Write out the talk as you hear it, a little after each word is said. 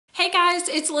guys,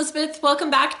 it's Elizabeth. Welcome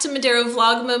back to Madero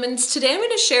Vlog Moments. Today I'm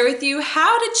going to share with you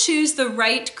how to choose the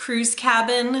right cruise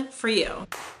cabin for you.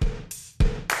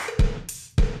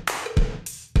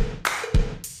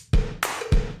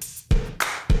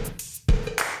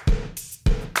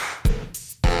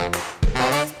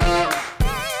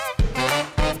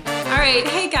 Alright,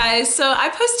 hey guys, so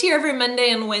I post here every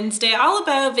Monday and Wednesday all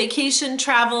about vacation,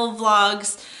 travel,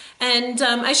 vlogs, and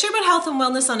I share about health and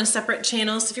wellness on a separate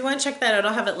channel, so if you want to check that out,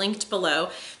 I'll have it linked below.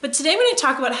 But today I'm going to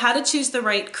talk about how to choose the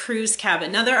right cruise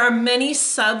cabin. Now there are many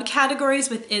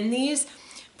subcategories within these.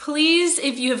 Please,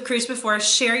 if you have cruised before,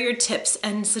 share your tips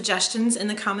and suggestions in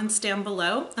the comments down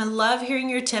below. I love hearing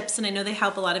your tips, and I know they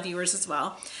help a lot of viewers as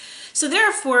well. So there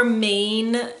are four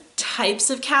main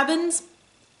types of cabins.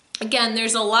 Again,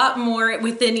 there's a lot more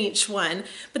within each one,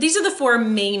 but these are the four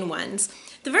main ones.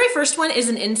 The very first one is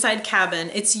an inside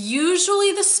cabin. It's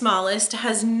usually the smallest,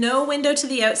 has no window to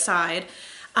the outside,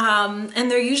 and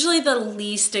they're usually the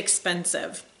least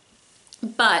expensive.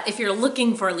 But if you're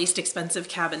looking for a least expensive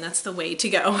cabin, that's the way to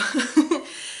go.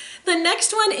 The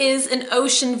next one is an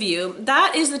ocean view.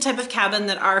 That is the type of cabin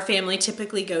that our family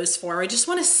typically goes for. We just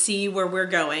want to see where we're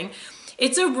going.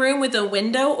 It's a room with a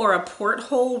window or a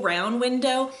porthole round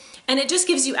window, and it just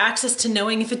gives you access to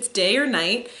knowing if it's day or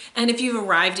night and if you've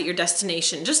arrived at your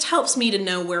destination. Just helps me to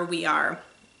know where we are.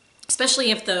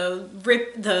 Especially if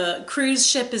the cruise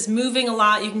ship is moving a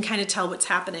lot, you can kind of tell what's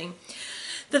happening.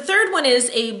 The third one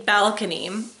is a balcony.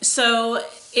 So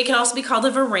it can also be called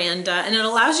a veranda, and it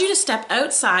allows you to step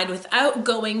outside without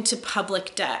going to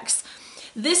public decks.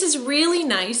 This is really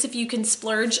nice if you can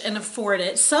splurge and afford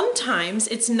it. Sometimes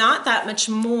it's not that much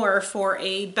more for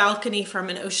a balcony from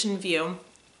an ocean view.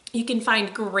 You can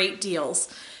find great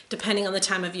deals depending on the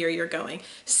time of year you're going.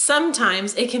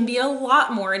 Sometimes it can be a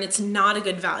lot more and it's not a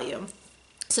good value.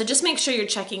 So just make sure you're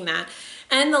checking that.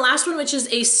 And the last one, which is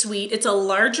a suite, it's a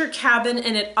larger cabin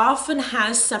and it often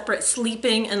has separate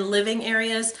sleeping and living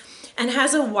areas and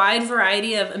has a wide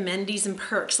variety of amenities and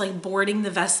perks like boarding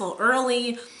the vessel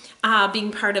early,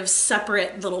 being part of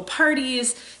separate little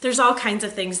parties. There's all kinds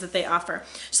of things that they offer.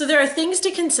 So there are things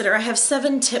to consider. I have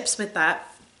 7 tips with that.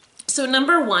 So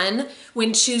number 1,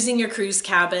 when choosing your cruise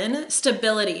cabin,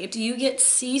 stability. Do you get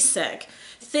seasick?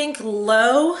 Think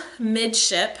low,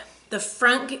 midship. The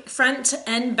front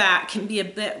and back can be a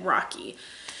bit rocky.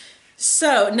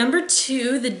 So number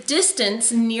 2, the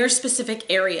distance near specific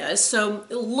areas. So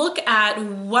look at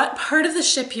what part of the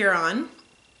ship you're on,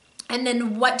 and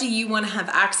then what do you want to have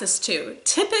access to?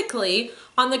 Typically,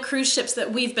 on the cruise ships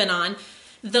that we've been on,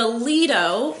 the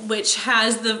Lido, which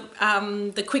has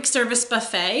the quick service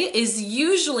buffet, is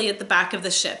usually at the back of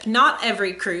the ship. Not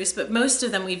every cruise, but most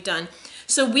of them we've done.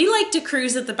 So we like to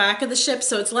cruise at the back of the ship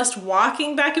so it's less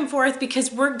walking back and forth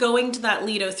because we're going to that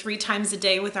Lido 3 times a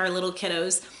day with our little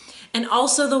kiddos. And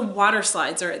also the water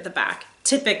slides are at the back,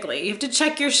 typically. You have to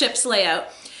check your ship's layout.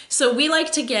 So we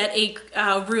like to get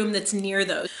a room that's near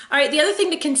those. All right, the other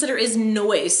thing to consider is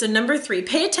noise. So number 3,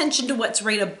 pay attention to what's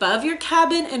right above your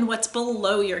cabin and what's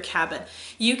below your cabin.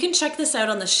 You can check this out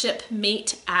on the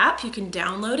Shipmate app. You can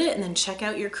download it and then check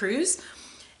out your cruise.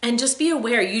 And just be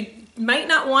aware, you might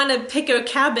not want to pick a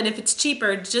cabin if it's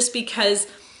cheaper just because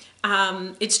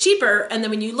it's cheaper, and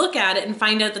then when you look at it and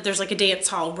find out that there's like a dance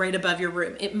hall right above your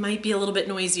room, it might be a little bit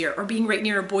noisier, or being right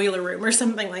near a boiler room or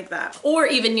something like that. Or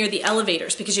even near the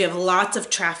elevators because you have lots of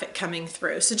traffic coming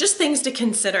through. So just things to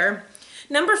consider.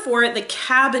 Number 4, the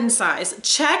cabin size.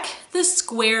 Check the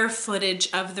square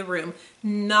footage of the room.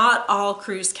 Not all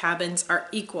cruise cabins are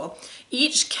equal.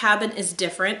 Each cabin is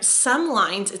different. Some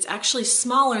lines it's actually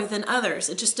smaller than others.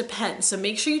 It just depends. So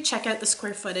make sure you check out the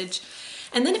square footage.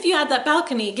 And then if you add that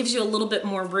balcony, it gives you a little bit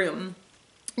more room.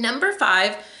 Number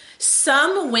 5,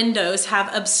 some windows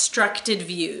have obstructed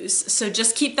views. So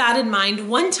just keep that in mind.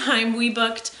 One time we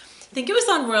booked, I think it was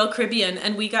on Royal Caribbean,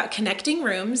 and we got connecting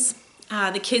rooms.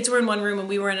 The kids were in one room and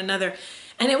we were in another.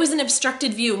 And it was an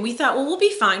obstructed view. And we thought, well, we'll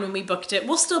be fine when we booked it.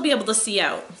 We'll still be able to see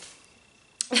out.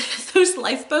 Those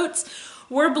lifeboats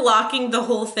were blocking the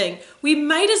whole thing. We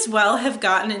might as well have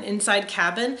gotten an inside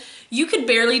cabin. You could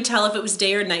barely tell if it was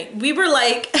day or night. We were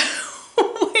like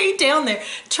way down there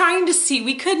trying to see.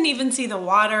 We couldn't even see the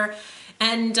water,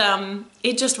 and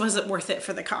it just wasn't worth it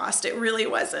for the cost. It really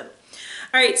wasn't.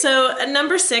 All right, so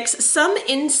number 6, some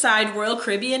inside Royal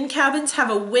Caribbean cabins have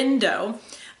a window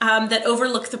that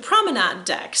overlook the promenade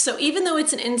deck. So even though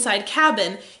it's an inside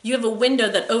cabin, you have a window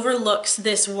that overlooks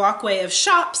this walkway of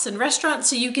shops and restaurants,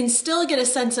 so you can still get a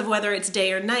sense of whether it's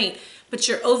day or night, but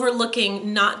you're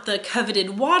overlooking not the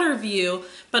coveted water view,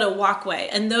 but a walkway.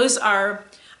 And those are,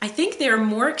 I think they're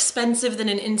more expensive than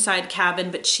an inside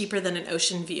cabin, but cheaper than an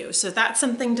ocean view. So that's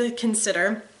something to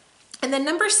consider. And then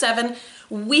number 7,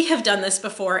 we have done this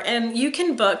before, and you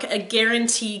can book a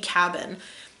guarantee cabin.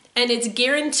 And it's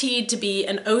guaranteed to be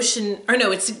an ocean, or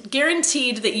no, it's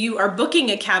guaranteed that you are booking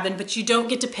a cabin, but you don't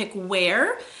get to pick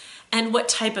where and what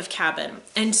type of cabin.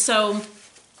 And so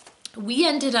we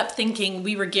ended up thinking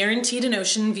we were guaranteed an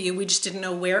ocean view, we just didn't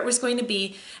know where it was going to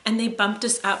be, and they bumped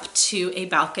us up to a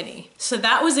balcony. So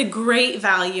that was a great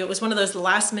value. It was one of those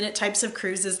last minute types of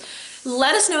cruises.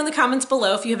 Let us know in the comments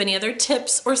below if you have any other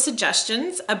tips or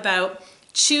suggestions about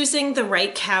choosing the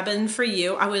right cabin for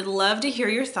you. I would love to hear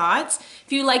your thoughts.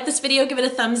 If you like this video, give it a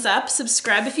thumbs up,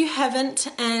 subscribe if you haven't,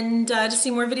 and to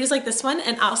see more videos like this one,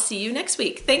 and I'll see you next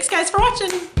week. Thanks guys for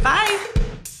watching. Bye.